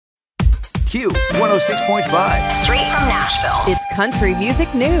Q106.5. Straight from Nashville. It's country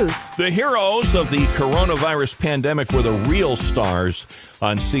music news. The heroes of the coronavirus pandemic were the real stars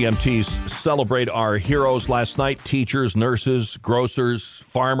on CMT's Celebrate Our Heroes last night. Teachers, nurses, grocers,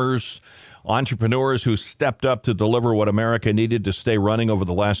 farmers, entrepreneurs who stepped up to deliver what America needed to stay running over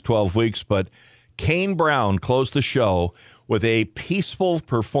the last 12 weeks. But Kane Brown closed the show with a peaceful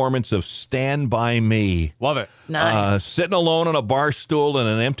performance of Stand By Me. Love it. Nice. Sitting alone on a bar stool in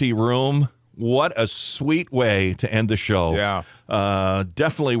an empty room. What a sweet way to end the show. Yeah.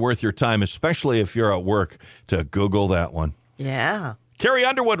 Definitely worth your time, especially if you're at work, to Google that one. Yeah. Carrie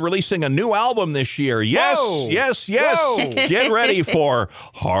Underwood releasing a new album this year. Yes, Whoa. yes. Whoa. Get ready for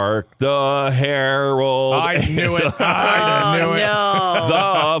Hark the Herald. I knew it. I knew it.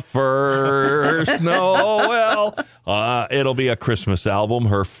 No. The first Noel. It'll be a Christmas album,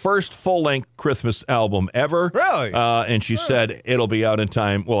 her first full-length Christmas album ever. Really? And she said it'll be out in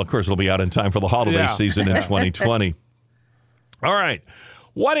time. Well, of course, it'll be out in time for the holiday season in 2020. All right.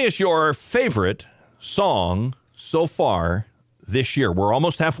 What is your favorite song so far this year? We're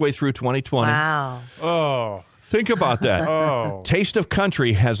almost halfway through 2020. Wow. Oh. Think about that. Oh. Taste of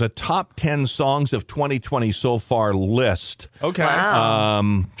Country has a top 10 songs of 2020 so far list. Okay.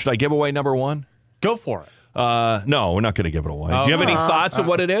 Wow. Should I give away number one? Go for it. No, we're not not going to give it away. Do you have any thoughts of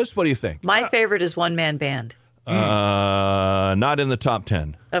what it is? What do you think? My favorite is One Man Band. Not in the top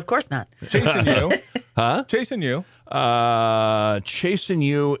 10. Of course not. Chasing you. Huh? Chasing you. Chasing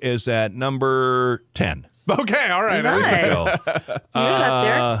You is at number 10. Okay. All right. At least Nice. Go. You're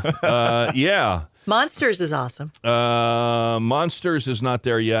up there. Yeah. Monsters is awesome. Monsters is not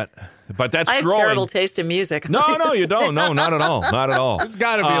there yet, but that's I have growing. terrible taste in music. No, you don't. No, not at all. Not at all. There's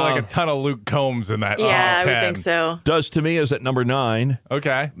got to be like a ton of Luke Combs in that. Yeah, I would 10. think so. Does to Me is at number 9.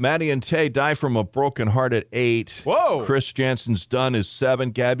 Okay. Maddie and Tay Die from a Broken Heart at 8. Whoa. Chris Jansen's Done is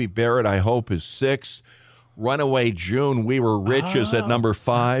 7. Gabby Barrett, I Hope, is 6. Runaway June, We Were Rich is at number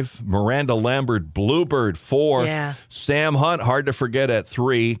 5. Miranda Lambert, Bluebird, 4. Yeah. Sam Hunt, Hard to Forget at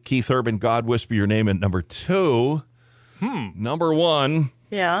 3. Keith Urban, God Whisper Your Name at number 2. Number 1.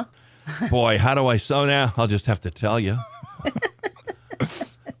 Yeah. Boy, how do I so now? I'll just have to tell you.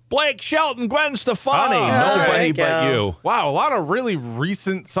 Blake Shelton, Gwen Stefani, Oh, Nobody there you But go. You. Wow. A lot of really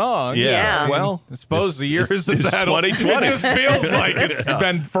recent songs. Yeah. Well, I suppose the years it's of that 2020. It just feels like it's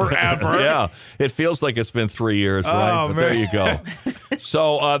been forever. Yeah, it feels like it's been 3 years, right? Oh, But man. there you go.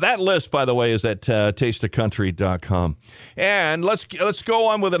 So that list, by the way, is at tasteofcountry.com. And let's go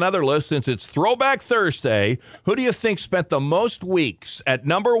on with another list since it's Throwback Thursday. Who do you think spent the most weeks at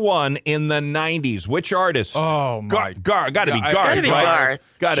number 1 in the 90s? Which artist? Oh, my. Got to be Yeah, Garth, Gotta be right? Garth.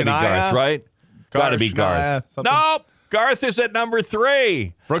 Got to be Shania? Garth, right? Got to be Shania, Garth. something. Nope. Garth is at number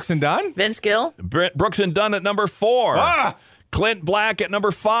 3. Brooks and Dunn? Vince Gill. Brooks and Dunn at number 4. Ah! Clint Black at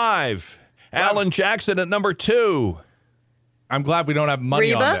number 5. Alan Jackson at number 2. I'm glad we don't have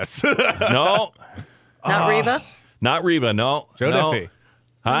money Reba? on this. No, Not Reba. not Reba. No. Joe no. Diffie.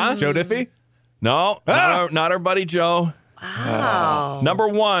 Huh? Joe Diffie? No, not our buddy Joe. Wow. Number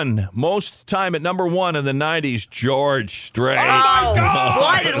 1, most time at number 1 in the 90s, George Strait. Oh,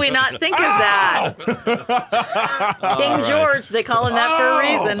 why did we not think of that? King George, they call him that for a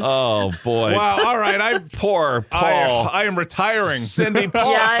reason. Oh, boy. Wow. All right. Poor Paul. I am retiring. Cindy,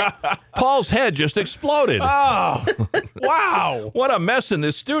 Paul. Yeah, Paul's head just exploded. Oh, wow. What a mess in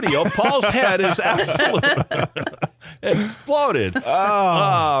this studio. Paul's head is absolutely exploded. Oh.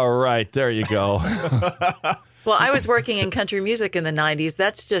 All right. There you go. well, I was working in country music in the 90s.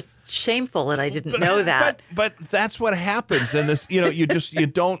 That's just shameful that I didn't know that. But that's what happens. And this, you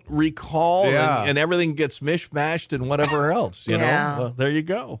don't recall Yeah. and everything gets mishmashed and whatever else, you Yeah. know. Well, there you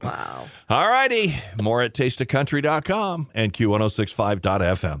go. Wow. All righty. More at tasteofcountry.com and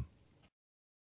Q106.5.fm.